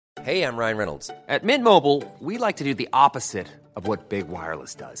Hey, I'm Ryan Reynolds. At Mint Mobile, we like to do the opposite of what Big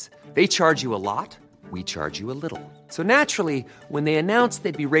Wireless does. They charge you a lot, we charge you a little. So naturally, when they announced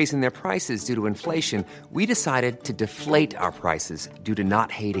they'd be raising their prices due to inflation, we decided to deflate our prices due to not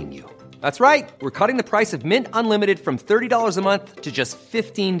hating you. That's right. We're cutting the price of Mint Unlimited from $30 a month to just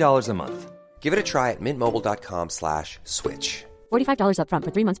 $15 a month. Give it a try at mintmobile.com/switch. $45 up front for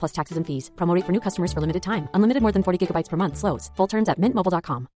 3 months plus taxes and fees. Promo rate for new customers for limited time. Unlimited more than 40 gigabytes per month. Slows full terms at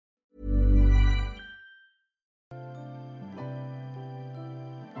mintmobile.com.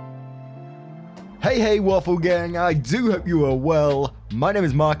 Hey Waffle Gang, I do hope you are well. My name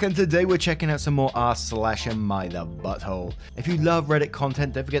is Mark and today we're checking out some more r/My The Butthole. If you love Reddit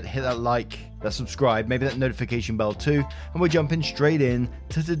content, don't forget to hit that like, that subscribe, maybe that notification bell too, and we're jumping straight in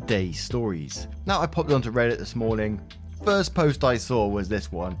to today's stories. Now I popped onto Reddit this morning. First post I saw was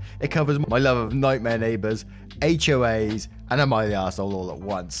this one. It covers my love of Nightmare Neighbors, HOAs, and Am I the Arsehole all at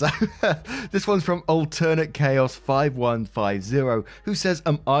once. So this one's from Alternate Chaos 5150, who says,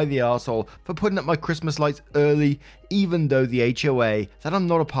 am I the arsehole for putting up my Christmas lights early, even though the HOA that I'm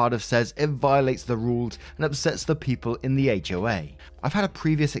not a part of says it violates the rules and upsets the people in the HOA. I've had a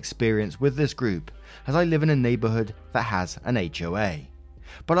previous experience with this group, as I live in a neighbourhood that has an HOA.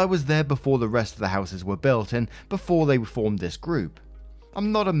 But I was there before the rest of the houses were built and before they formed this group.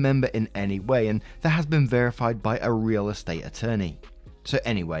 I'm not a member in any way, and that has been verified by a real estate attorney. So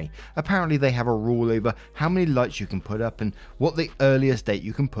anyway, apparently they have a rule over how many lights you can put up and what the earliest date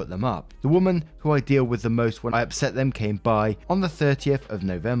you can put them up. The woman who I deal with the most when I upset them came by on the 30th of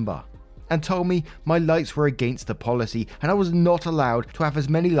November and told me my lights were against the policy and I was not allowed to have as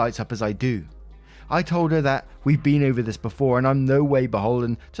many lights up as I do. I told her that we've been over this before and I'm no way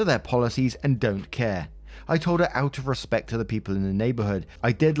beholden to their policies and don't care. I told her out of respect to the people in the neighbourhood.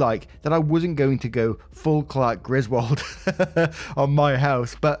 I did like that I wasn't going to go full Clark Griswold on my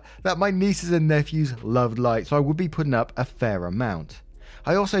house, but that my nieces and nephews loved lights, so I would be putting up a fair amount.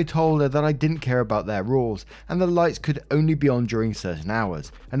 I also told her that I didn't care about their rules, and the lights could only be on during certain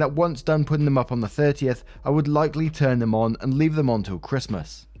hours, and that once done putting them up on the 30th, I would likely turn them on and leave them on till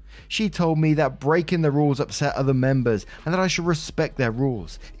Christmas. She told me that breaking the rules upset other members and that I should respect their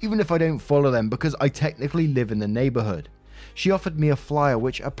rules, even if I don't follow them because I technically live in the neighbourhood. She offered me a flyer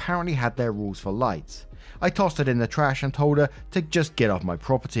which apparently had their rules for lights. I tossed it in the trash and told her to just get off my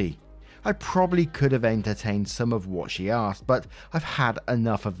property. I probably could have entertained some of what she asked, but I've had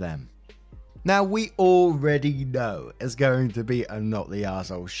enough of them. Now, we already know it's going to be a Not the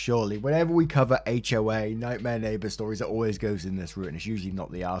Arsehole, surely. Whenever we cover HOA, Nightmare Neighbor stories, it always goes in this route, and it's usually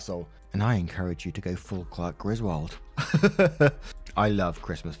Not the Arsehole. And I encourage you to go full Clark Griswold. I love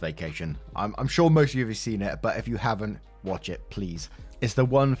Christmas Vacation. I'm sure most of you have seen it, but if you haven't, watch it, please. It's the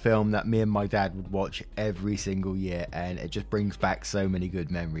one film that me and my dad would watch every single year, and it just brings back so many good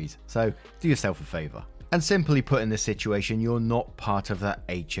memories. So, do yourself a favour. And simply put, in this situation, you're not part of that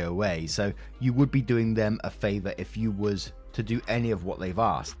HOA, so you would be doing them a favour if you was to do any of what they've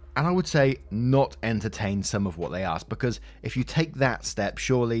asked. And I would say not entertain some of what they ask, because if you take that step,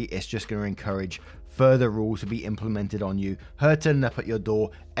 surely it's just going to encourage further rules to be implemented on you, her turning up at your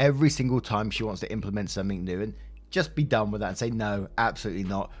door every single time she wants to implement something new, and just be done with that and say, no, absolutely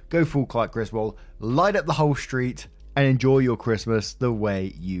not. Go full Clark Griswold, light up the whole street, and enjoy your Christmas the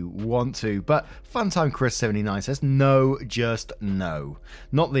way you want to. But Funtime Chris 79 says, no, just no.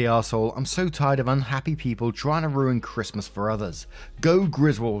 Not the arsehole. I'm so tired of unhappy people trying to ruin Christmas for others. Go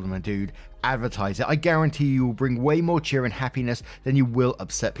Griswold, my dude. Advertise it. I guarantee you will bring way more cheer and happiness than you will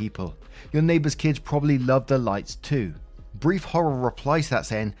upset people. Your neighbour's kids probably love the lights too. Brief Horror replies to that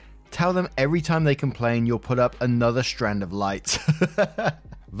saying, tell them every time they complain you'll put up another strand of lights.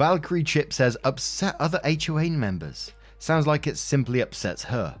 Valkyrie Chip says, upset other HOA members. Sounds like it simply upsets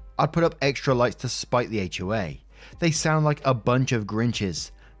her. I'd put up extra lights to spite the HOA. They sound like a bunch of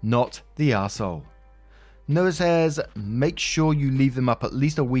Grinches. Not the arsehole. Noah says, make sure you leave them up at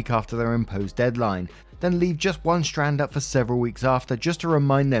least a week after their imposed deadline. Then leave just one strand up for several weeks after, just to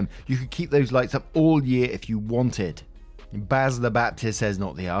remind them you could keep those lights up all year if you wanted. Baz the Baptist says,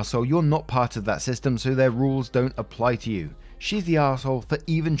 not the arsehole. You're not part of that system, so their rules don't apply to you. She's the arsehole for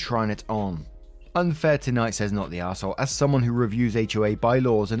even trying it on. Unfair Tonight says, not the arsehole. As someone who reviews HOA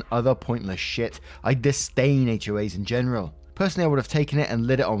bylaws and other pointless shit, I disdain HOAs in general. Personally, I would have taken it and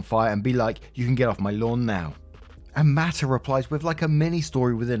lit it on fire and be like, you can get off my lawn now. And Matter replies with like a mini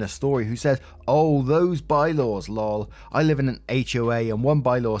story within a story who says, oh, those bylaws, lol. I live in an HOA and one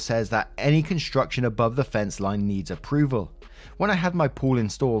bylaw says that any construction above the fence line needs approval. When I had my pool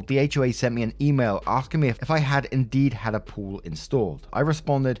installed, the HOA sent me an email asking me if I had indeed had a pool installed. I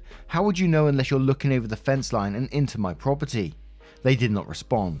responded, how would you know unless you're looking over the fence line and into my property? They did not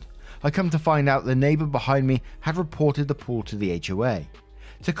respond. I come to find out the neighbour behind me had reported the pool to the HOA.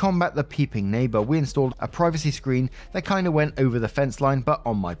 To combat the peeping neighbour, we installed a privacy screen that kinda went over the fence line but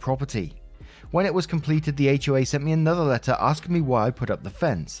on my property. When it was completed, the HOA sent me another letter asking me why I put up the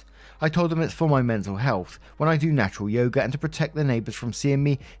fence. I told them it's for my mental health when I do natural yoga and to protect the neighbours from seeing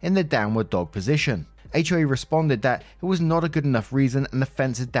me in the downward dog position. HOA responded that it was not a good enough reason and the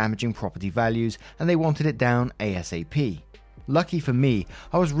fence is damaging property values and they wanted it down ASAP. Lucky for me,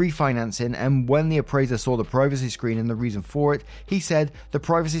 I was refinancing, and when the appraiser saw the privacy screen and the reason for it, he said the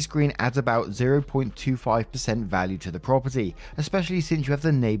privacy screen adds about 0.25% value to the property, especially since you have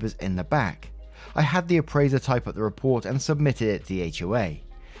the neighbours in the back. I had the appraiser type up the report and submitted it to the HOA.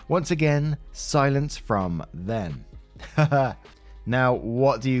 Once again, silence from them. Now,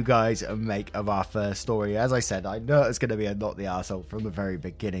 what do you guys make of our first story? As I said, I know it's going to be a not the arsehole from the very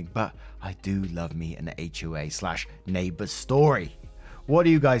beginning, but I do love me an HOA/neighbour story. What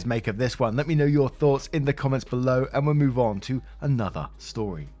do you guys make of this one? Let me know your thoughts in the comments below, and we'll move on to another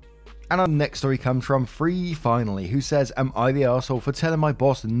story. And our next story comes from Free Finally, who says, am I the arsehole for telling my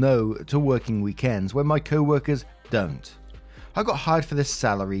boss no to working weekends when my co-workers don't? I got hired for this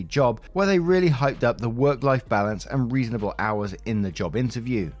salary job where they really hyped up the work-life balance and reasonable hours in the job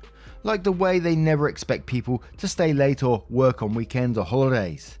interview. Like the way they never expect people to stay late or work on weekends or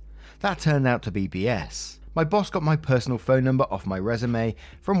holidays. That turned out to be BS. My boss got my personal phone number off my resume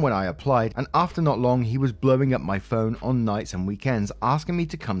from when I applied, and after not long he was blowing up my phone on nights and weekends asking me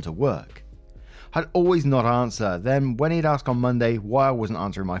to come to work. I'd always not answer, then when he'd ask on Monday why I wasn't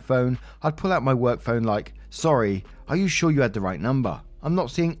answering my phone, I'd pull out my work phone like, sorry, are you sure you had the right number? I'm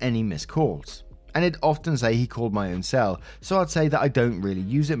not seeing any missed calls. And he'd often say he called my own cell, so I'd say that I don't really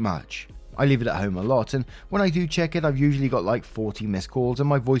use it much. I leave it at home a lot, and when I do check it, I've usually got like 40 missed calls and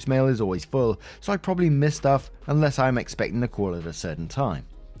my voicemail is always full, so I probably miss stuff unless I'm expecting a call at a certain time.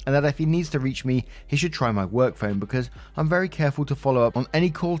 And that if he needs to reach me, he should try my work phone because I'm very careful to follow up on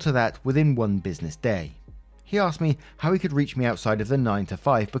any call to that within one business day. He asked me how he could reach me outside of the 9 to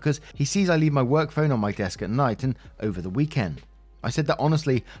 5 because he sees I leave my work phone on my desk at night and over the weekend. I said that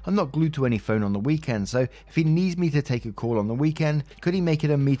honestly, I'm not glued to any phone on the weekend, so if he needs me to take a call on the weekend, could he make it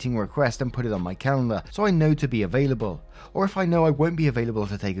a meeting request and put it on my calendar so I know to be available? Or if I know I won't be available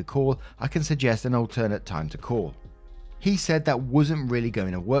to take a call, I can suggest an alternate time to call. He said that wasn't really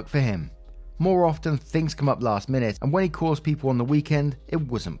going to work for him. More often, things come up last minute, and when he calls people on the weekend, it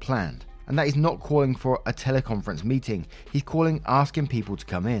wasn't planned. And that he's not calling for a teleconference meeting, he's calling asking people to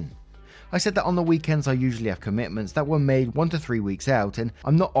come in. I said that on the weekends I usually have commitments that were made 1 to 3 weeks out, and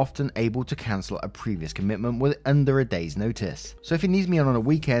I'm not often able to cancel a previous commitment with under a day's notice. So if he needs me on a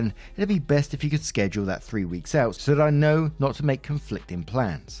weekend, it'd be best if he could schedule that 3 weeks out so that I know not to make conflicting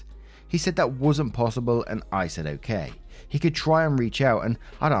plans. He said that wasn't possible, and I said okay. He could try and reach out and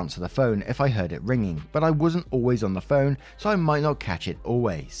I'd answer the phone if I heard it ringing, but I wasn't always on the phone, so I might not catch it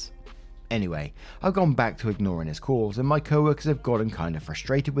always. Anyway, I've gone back to ignoring his calls, and my coworkers have gotten kind of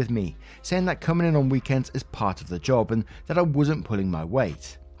frustrated with me, saying that coming in on weekends is part of the job and that I wasn't pulling my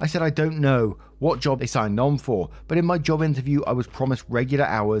weight. I said I don't know what job they signed on for, but in my job interview I was promised regular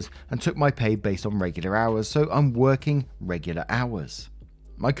hours and took my pay based on regular hours, so I'm working regular hours.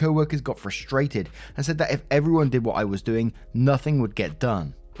 My co-workers got frustrated and said that if everyone did what I was doing, nothing would get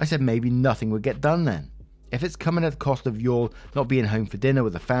done. I said maybe nothing would get done then. If it's coming at the cost of y'all not being home for dinner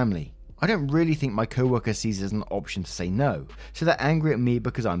with the family. I don't really think my co-worker sees it as an option to say no, so they're angry at me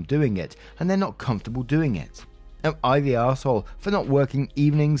because I'm doing it and they're not comfortable doing it. Am I the arsehole for not working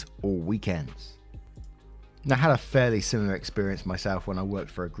evenings or weekends? Now, I had a fairly similar experience myself when I worked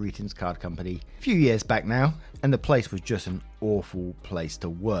for a greetings card company a few years back now, and the place was just an awful place to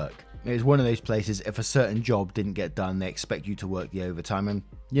work. It was one of those places, if a certain job didn't get done, they expect you to work the overtime, and,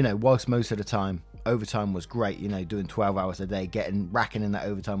 whilst most of the time, overtime was great, doing 12 hours a day, racking in that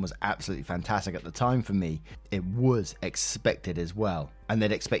overtime was absolutely fantastic at the time for me. It was expected as well. And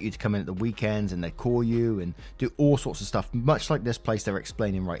they'd expect you to come in at the weekends and they'd call you and do all sorts of stuff, much like this place they're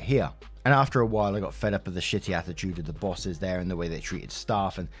explaining right here. And after a while, I got fed up with the shitty attitude of the bosses there and the way they treated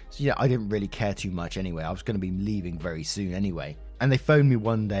staff. And so, I didn't really care too much anyway. I was going to be leaving very soon anyway. And they phoned me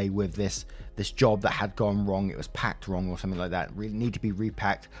one day with this job that had gone wrong. It was packed wrong or something like that. Really needed to be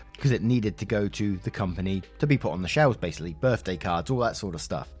repacked because it needed to go to the company to be put on the shelves, basically. Birthday cards, all that sort of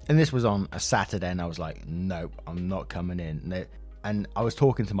stuff. And this was on a Saturday, and I was like, nope, I'm not coming in. And I was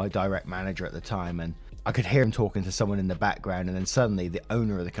talking to my direct manager at the time, and I could hear him talking to someone in the background, and then suddenly the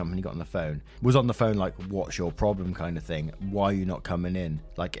owner of the company got on the phone. Was on the phone like, what's your problem kind of thing? Why are you not coming in?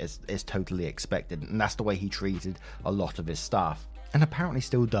 Like, it's totally expected. And that's the way he treated a lot of his staff. And apparently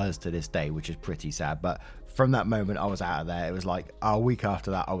still does to this day, which is pretty sad. But From that moment, I was out of there. It was like a week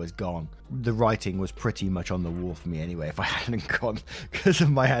after that, I was gone. The writing was pretty much on the wall for me anyway, if I hadn't gone because of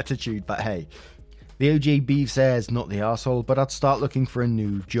my attitude. But hey, the OJ Beef says, not the arsehole, but I'd start looking for a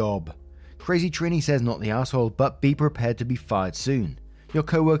new job. Crazy Trini says, not the arsehole, but be prepared to be fired soon. Your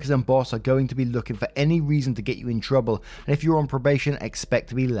co-workers and boss are going to be looking for any reason to get you in trouble, and if you're on probation, expect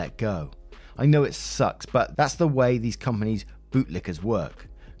to be let go. I know it sucks, but that's the way these companies bootlickers work.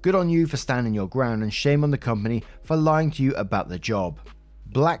 Good on you for standing your ground, and shame on the company for lying to you about the job.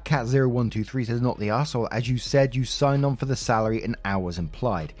 BlackCat0123 says, not the arsehole, as you said, you signed on for the salary and hours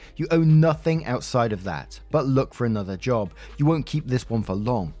implied. You owe nothing outside of that, but look for another job. You won't keep this one for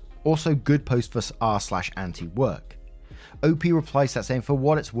long. Also, good post for r/anti-work. OP replies that saying, for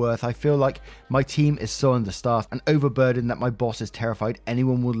what it's worth, I feel like my team is so understaffed and overburdened that my boss is terrified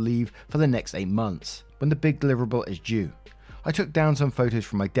anyone will leave for the next 8 months, when the big deliverable is due. I took down some photos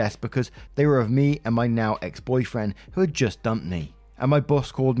from my desk because they were of me and my now ex-boyfriend who had just dumped me. And my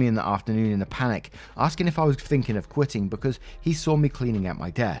boss called me in the afternoon in a panic, asking if I was thinking of quitting because he saw me cleaning out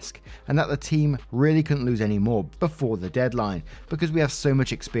my desk, and that the team really couldn't lose any more before the deadline because we have so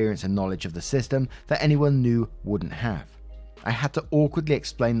much experience and knowledge of the system that anyone new wouldn't have. I had to awkwardly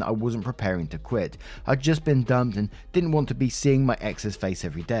explain that I wasn't preparing to quit. I'd just been dumped and didn't want to be seeing my ex's face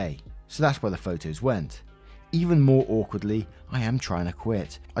every day. So that's where the photos went. Even more awkwardly, I am trying to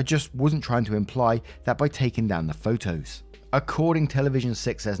quit. I just wasn't trying to imply that by taking down the photos. According Television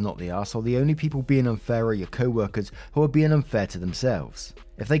 6 says, not the arsehole, the only people being unfair are your co-workers who are being unfair to themselves.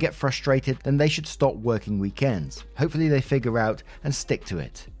 If they get frustrated, then they should stop working weekends. Hopefully they figure out and stick to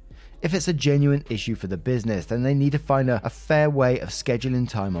it. If it's a genuine issue for the business, then they need to find a fair way of scheduling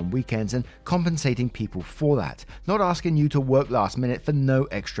time on weekends and compensating people for that, not asking you to work last minute for no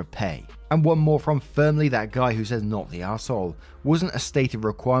extra pay. And one more from Firmly That Guy who says, not the arsehole. Wasn't a stated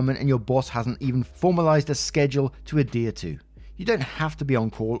requirement and your boss hasn't even formalized a schedule to adhere to. You don't have to be on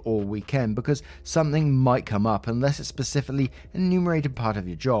call all weekend because something might come up unless it's specifically enumerated part of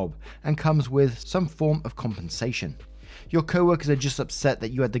your job and comes with some form of compensation. Your co-workers are just upset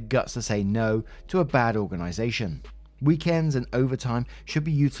that you had the guts to say no to a bad organization. Weekends and overtime should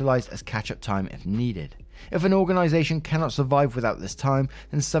be utilized as catch-up time if needed. If an organization cannot survive without this time,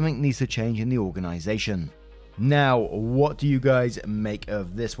 then something needs to change in the organization. Now, what do you guys make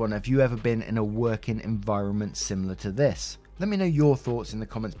of this one? Have you ever been in a working environment similar to this? Let me know your thoughts in the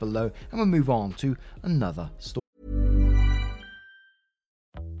comments below, and we'll move on to another story.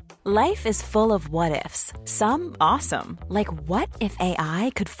 Life is full of what-ifs. Some awesome, like what if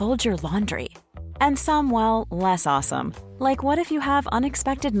AI could fold your laundry? And some, well, less awesome, like what if you have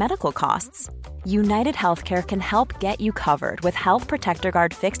unexpected medical costs? United Healthcare can help get you covered with Health Protector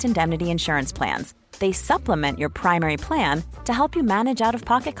Guard fixed indemnity insurance plans. They supplement your primary plan to help you manage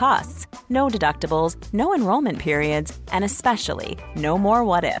out-of-pocket costs. No deductibles, no enrollment periods, and especially no more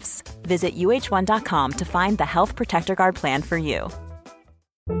what-ifs. Visit uh1.com to find the Health Protector Guard plan for you.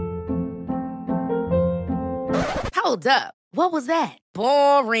 Hold up. What was that?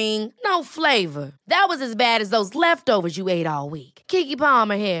 Boring. No flavor. That was as bad as those leftovers you ate all week. Keke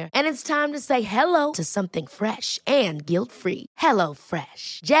Palmer here, and it's time to say hello to something fresh and guilt-free. Hello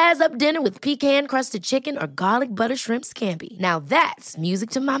Fresh. Jazz up dinner with pecan-crusted chicken or garlic butter shrimp scampi. Now that's music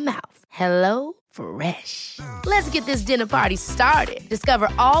to my mouth. Hello Fresh. Let's get this dinner party started. Discover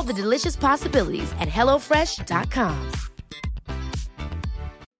all the delicious possibilities at hellofresh.com.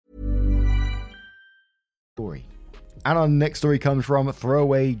 And our next story comes from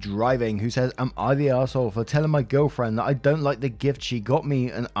Throwaway Driving, who says, am I the arsehole for telling my girlfriend that I don't like the gift she got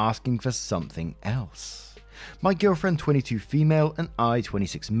me and asking for something else? My girlfriend, 22 female, and I,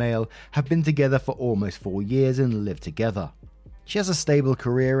 26 male, have been together for almost 4 years and live together. She has a stable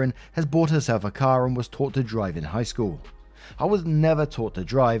career and has bought herself a car and was taught to drive in high school. I was never taught to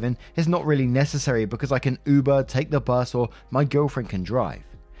drive, and it's not really necessary because I can Uber, take the bus, or my girlfriend can drive.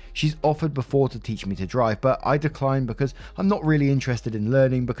 She's offered before to teach me to drive, but I declined because I'm not really interested in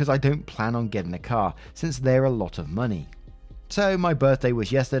learning because I don't plan on getting a car since they're a lot of money. So my birthday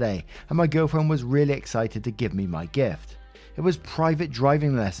was yesterday and my girlfriend was really excited to give me my gift. It was private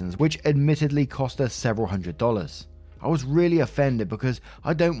driving lessons, which admittedly cost her several $100s. I was really offended because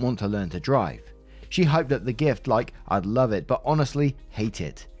I don't want to learn to drive. She hyped up the gift like I'd love it, but honestly hate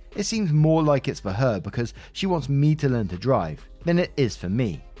it. It seems more like it's for her because she wants me to learn to drive than it is for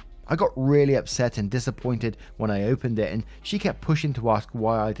me. I got really upset and disappointed when I opened it and she kept pushing to ask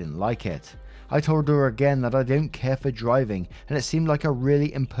why I didn't like it. I told her again that I don't care for driving and it seemed like a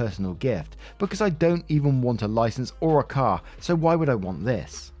really impersonal gift because I don't even want a license or a car, so why would I want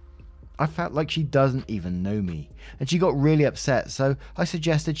this? I felt like she doesn't even know me, and she got really upset, so I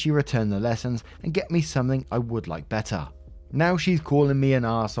suggested she return the lessons and get me something I would like better. Now she's calling me an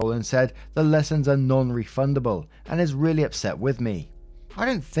arsehole and said the lessons are non-refundable and is really upset with me. I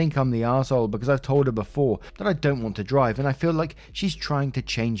don't think I'm the arsehole because I've told her before that I don't want to drive, and I feel like she's trying to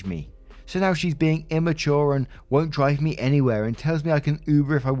change me. So now she's being immature and won't drive me anywhere and tells me I can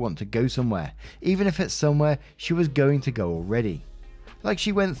Uber if I want to go somewhere, even if it's somewhere she was going to go already. Like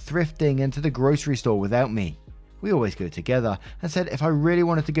she went thrifting into the grocery store without me. We always go together, and said if I really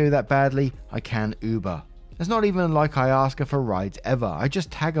wanted to go that badly, I can Uber. It's not even like I ask her for rides ever, I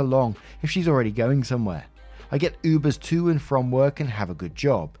just tag along if she's already going somewhere. I get Ubers to and from work and have a good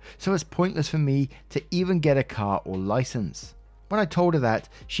job, so it's pointless for me to even get a car or license. When I told her that,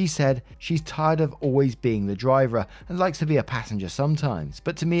 she said she's tired of always being the driver and likes to be a passenger sometimes,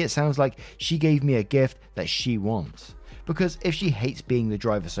 but to me it sounds like she gave me a gift that she wants. Because if she hates being the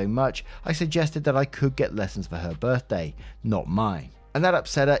driver so much, I suggested that I could get lessons for her birthday, not mine, and that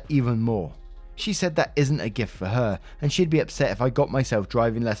upset her even more. She said that isn't a gift for her, and she'd be upset if I got myself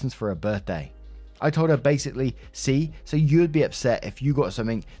driving lessons for her birthday. I told her basically, see, so you'd be upset if you got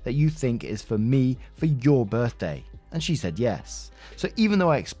something that you think is for me for your birthday. And she said yes. So even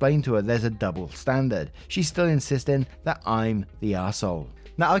though I explained to her there's a double standard, she's still insisting that I'm the arsehole.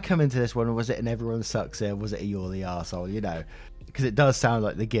 Now I come into this one, was it an everyone sucks here, was it a you're the arsehole, you know? Because it does sound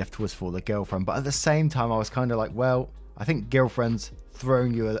like the gift was for the girlfriend, but at the same time I was kind of like, well, I think girlfriend's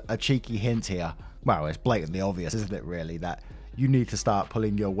throwing you a cheeky hint here. Well, it's blatantly obvious, isn't it really, that you need to start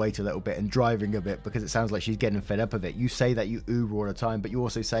pulling your weight a little bit and driving a bit, because it sounds like she's getting fed up of it. You say that you Uber all the time, but you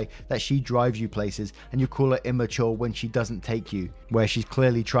also say that she drives you places, and you call her immature when she doesn't take you, where she's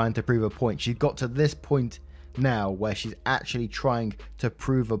clearly trying to prove a point. She's got to this point now where she's actually trying to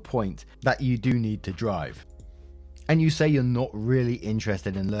prove a point that you do need to drive. And you say you're not really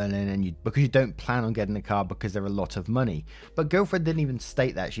interested in learning, and because you don't plan on getting a car because they're a lot of money. But girlfriend didn't even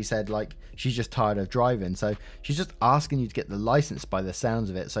state that. She said like she's just tired of driving, so she's just asking you to get the license by the sounds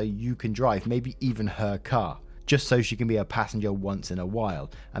of it so you can drive, maybe even her car, just so she can be a passenger once in a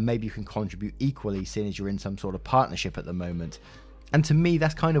while, and maybe you can contribute equally seeing as you're in some sort of partnership at the moment. And to me,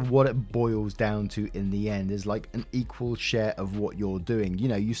 that's kind of what it boils down to in the end, is like an equal share of what you're doing. You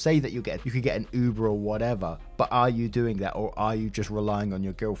know, you say that you could get an Uber or whatever, but are you doing that, or are you just relying on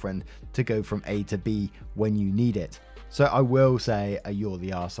your girlfriend to go from A to B when you need it? So I will say you're the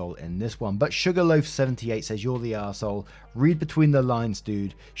arsehole in this one. But Sugarloaf78 says you're the arsehole. Read between the lines,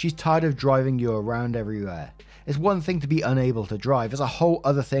 dude. She's tired of driving you around everywhere. It's one thing to be unable to drive, it's a whole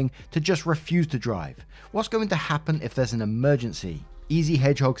other thing to just refuse to drive. What's going to happen if there's an emergency? Easy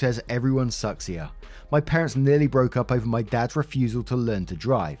Hedgehog says everyone sucks here. My parents nearly broke up over my dad's refusal to learn to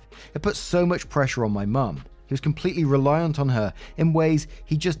drive. It put so much pressure on my mum. He was completely reliant on her in ways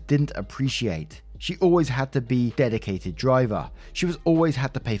he just didn't appreciate. She always had to be dedicated driver. She was always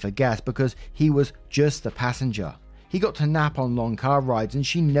had to pay for gas because he was just the passenger. He got to nap on long car rides and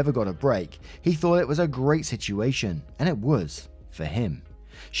she never got a break. He thought it was a great situation, and it was, for him.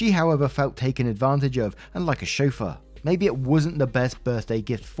 She, however, felt taken advantage of and like a chauffeur. Maybe it wasn't the best birthday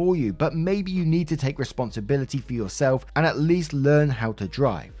gift for you, but maybe you need to take responsibility for yourself and at least learn how to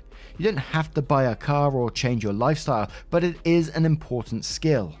drive. You don't have to buy a car or change your lifestyle, but it is an important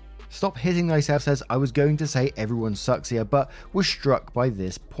skill. Stop Hitting Thyself says, I was going to say everyone sucks here, but was struck by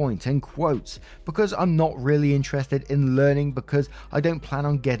this point and quotes, because I'm not really interested in learning because I don't plan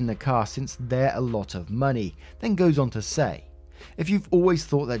on getting a car since they're a lot of money. Then goes on to say, if you've always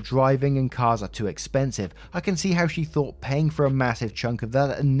thought that driving and cars are too expensive, I can see how she thought paying for a massive chunk of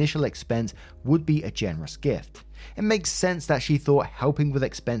that initial expense would be a generous gift. It makes sense that she thought helping with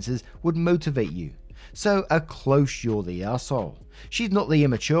expenses would motivate you. So a close you're the arsehole. She's not the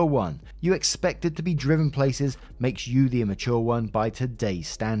immature one. You expected to be driven places makes you the immature one by today's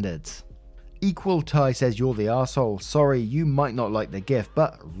standards. Equal Tie says you're the arsehole. Sorry, you might not like the gift,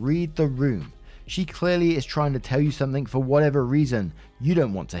 but read the room. She clearly is trying to tell you something for whatever reason you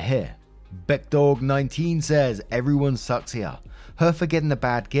don't want to hear. Beckdog19 says everyone sucks here. Her for getting a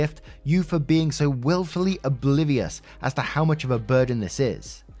bad gift, you for being so willfully oblivious as to how much of a burden this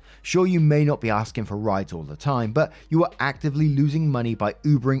is. Sure, you may not be asking for rides all the time, but you are actively losing money by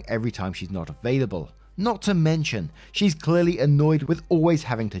Ubering every time she's not available. Not to mention, she's clearly annoyed with always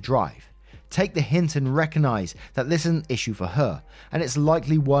having to drive. Take the hint and recognize that this is an issue for her, and it's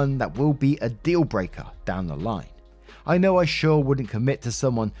likely one that will be a deal breaker down the line. I know I sure wouldn't commit to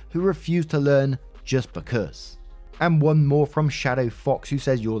someone who refused to learn just because. And one more from Shadow Fox who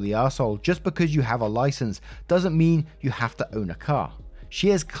says you're the arsehole. Just because you have a license doesn't mean you have to own a car. She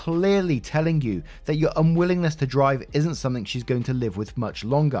is clearly telling you that your unwillingness to drive isn't something she's going to live with much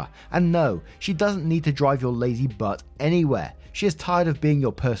longer. And no, she doesn't need to drive your lazy butt anywhere. She is tired of being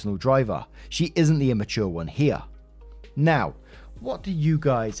your personal driver. She isn't the immature one here. Now, what do you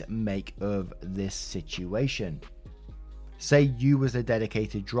guys make of this situation? Say you was a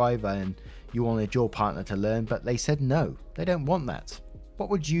dedicated driver and you wanted your partner to learn, but they said no, they don't want that. What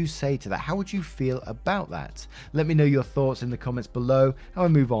would you say to that? How would you feel about that? Let me know your thoughts in the comments below, and we'll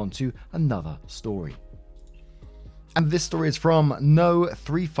move on to another story. And this story is from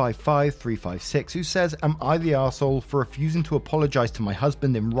No355356, who says, am I the arsehole for refusing to apologise to my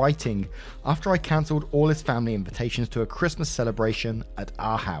husband in writing after I cancelled all his family invitations to a Christmas celebration at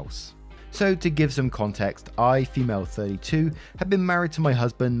our house? So to give some context, I, female 32, have been married to my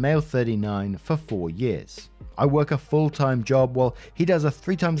husband, male 39, for 4 years. I work a full-time job while he does a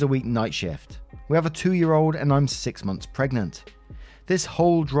 3 times a week night shift. We have a 2-year-old and I'm 6 months pregnant. This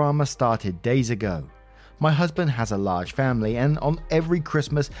whole drama started days ago. My husband has a large family, and on every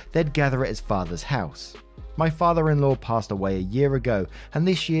Christmas they'd gather at his father's house. My father-in-law passed away a year ago, and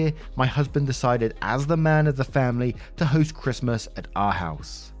this year my husband decided, as the man of the family, to host Christmas at our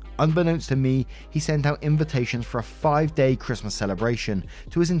house. Unbeknownst to me, he sent out invitations for a 5-day Christmas celebration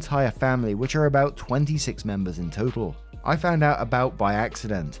to his entire family, which are about 26 members in total. I found out about by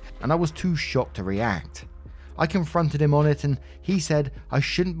accident, and I was too shocked to react. I confronted him on it, and he said I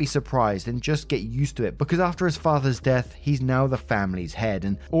shouldn't be surprised and just get used to it, because after his father's death, he's now the family's head,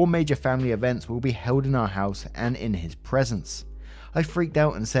 and all major family events will be held in our house and in his presence. I freaked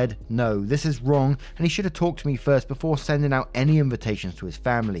out and said, no, this is wrong, and he should have talked to me first before sending out any invitations to his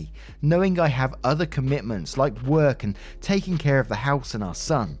family, knowing I have other commitments like work and taking care of the house and our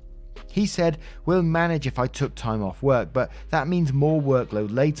son. He said, we'll manage if I took time off work, but that means more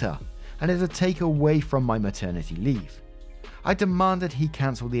workload later, and it'll take away from my maternity leave. I demanded he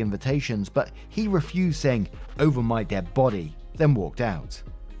cancel the invitations, but he refused, saying, over my dead body, then walked out.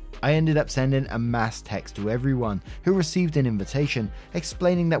 I ended up sending a mass text to everyone who received an invitation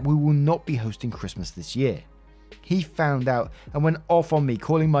explaining that we will not be hosting Christmas this year. He found out and went off on me,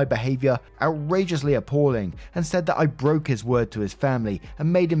 calling my behaviour outrageously appalling, and said that I broke his word to his family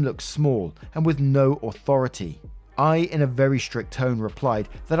and made him look small and with no authority. I, in a very strict tone, replied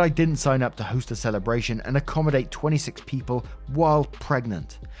that I didn't sign up to host a celebration and accommodate 26 people while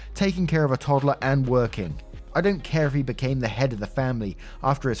pregnant, taking care of a toddler and working. I don't care if he became the head of the family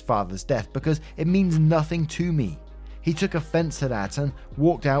after his father's death, because it means nothing to me. He took offense to that and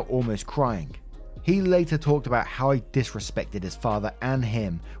walked out almost crying. He later talked about how I disrespected his father and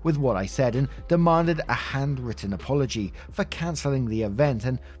him with what I said, and demanded a handwritten apology for cancelling the event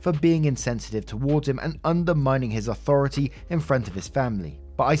and for being insensitive towards him and undermining his authority in front of his family.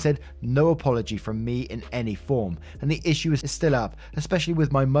 But I said no apology from me in any form, and the issue is still up, especially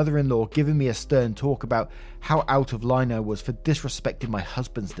with my mother-in-law giving me a stern talk about how out of line I was for disrespecting my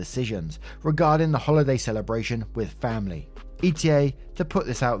husband's decisions regarding the holiday celebration with family. ETA, to put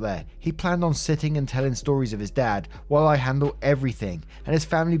this out there, he planned on sitting and telling stories of his dad while I handle everything, and his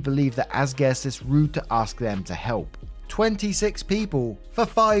family believed that as guests it's rude to ask them to help. 26 people for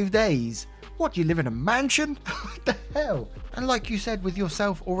 5 days? What, do you live in a mansion? What the hell? And like you said, with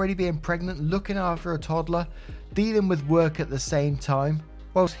yourself already being pregnant, looking after a toddler, dealing with work at the same time,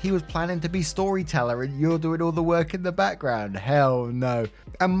 whilst he was planning to be storyteller and you're doing all the work in the background. Hell no.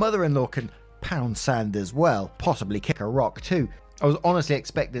 And mother-in-law can pound sand as well, possibly kick a rock too. I was honestly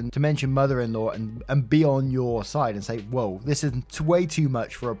expecting to mention mother-in-law and be on your side and say, whoa, this is way too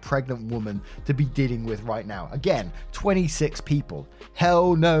much for a pregnant woman to be dealing with right now. Again, 26 people.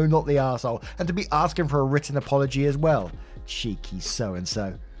 Hell no, not the arsehole. And to be asking for a written apology as well. Cheeky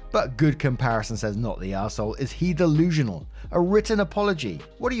so-and-so. But good comparison says not the arsehole. Is he delusional? A written apology?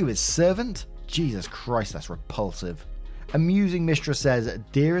 What are you, his servant? Jesus Christ, that's repulsive. Amusing Mistress says,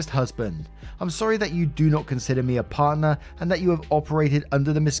 dearest husband, I'm sorry that you do not consider me a partner and that you have operated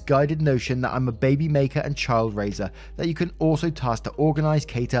under the misguided notion that I'm a baby maker and child raiser that you can also task to organise,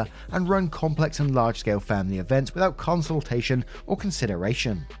 cater and run complex and large-scale family events without consultation or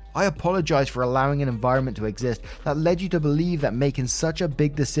consideration. I apologise for allowing an environment to exist that led you to believe that making such a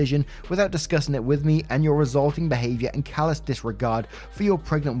big decision without discussing it with me and your resulting behaviour and callous disregard for your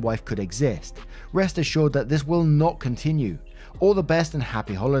pregnant wife could exist. Rest assured that this will not continue. All the best and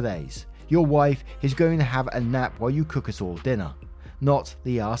happy holidays. Your wife is going to have a nap while you cook us all dinner. Not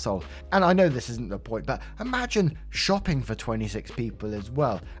the arsehole. And I know this isn't the point, but imagine shopping for 26 people as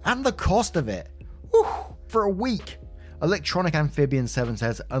well. And the cost of it. Whew, for a week. Electronic Amphibian 7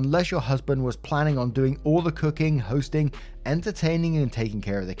 says, unless your husband was planning on doing all the cooking, hosting, entertaining and taking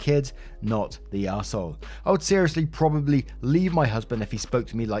care of the kids, not the arsehole. I would seriously probably leave my husband if he spoke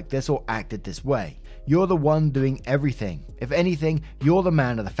to me like this or acted this way. You're the one doing everything. If anything, you're the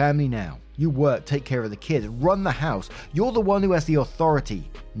man of the family now. You work, take care of the kids, run the house. You're the one who has the authority,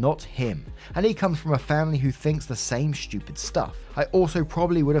 not him. And he comes from a family who thinks the same stupid stuff. I also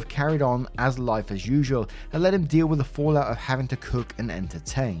probably would have carried on as life as usual and let him deal with the fallout of having to cook and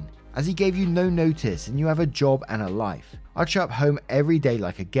entertain, as he gave you no notice and you have a job and a life. I'd show up home every day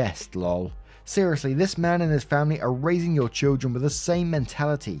like a guest, lol. Seriously, this man and his family are raising your children with the same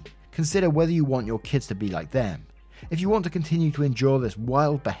mentality. Consider whether you want your kids to be like them. If you want to continue to enjoy this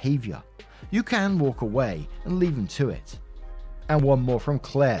wild behavior, you can walk away and leave him to it. And one more from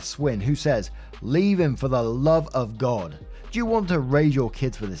Claire Swin, who says, leave him for the love of God. Do you want to raise your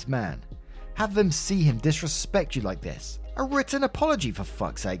kids for this man? Have them see him disrespect you like this. A written apology, for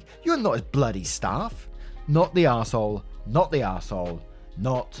fuck's sake. You're not his bloody staff. Not the arsehole, not the arsehole,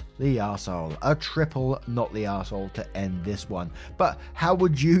 not the arsehole. A triple not the arsehole to end this one. But how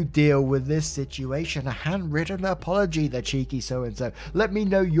would you deal with this situation? A handwritten apology, the cheeky so-and-so. Let me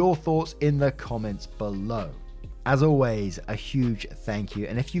know your thoughts in the comments below. As always, a huge thank you,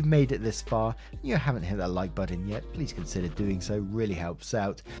 and if you've made it this far and you haven't hit that like button yet, please consider doing so, really helps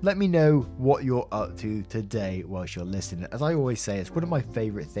out. Let me know what you're up to today whilst you're listening. As I always say, it's one of my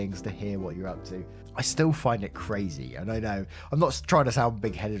favourite things to hear what you're up to. I still find it crazy, and I know I'm not trying to sound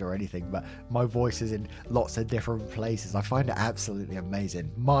big-headed or anything, but my voice is in lots of different places. I find it absolutely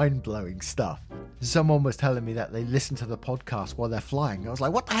amazing, mind-blowing stuff. Someone was telling me that they listen to the podcast while they're flying. I was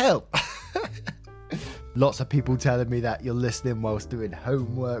like, what the hell? Lots of people telling me that you're listening whilst doing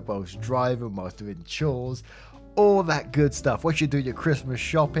homework, whilst driving, whilst doing chores, all that good stuff. Whilst you're doing your Christmas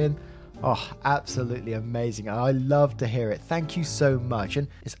shopping. Oh, absolutely amazing. I love to hear it. Thank you so much. And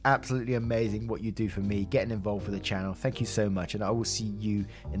it's absolutely amazing what you do for me, getting involved with the channel. Thank you so much. And I will see you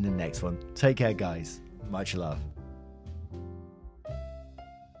in the next one. Take care, guys. Much love.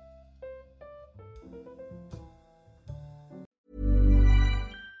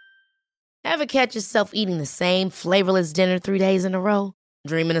 Ever catch yourself eating the same flavorless dinner 3 days in a row?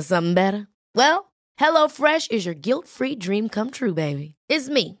 Dreaming of something better? Well, HelloFresh is your guilt-free dream come true, baby. It's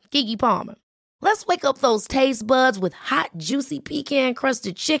me, Keke Palmer. Let's wake up those taste buds with hot, juicy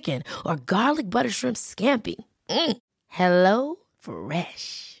pecan-crusted chicken or garlic butter shrimp scampi. Hello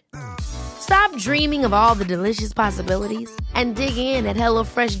Fresh. Stop dreaming of all the delicious possibilities and dig in at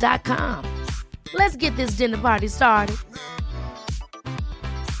HelloFresh.com. Let's get this dinner party started.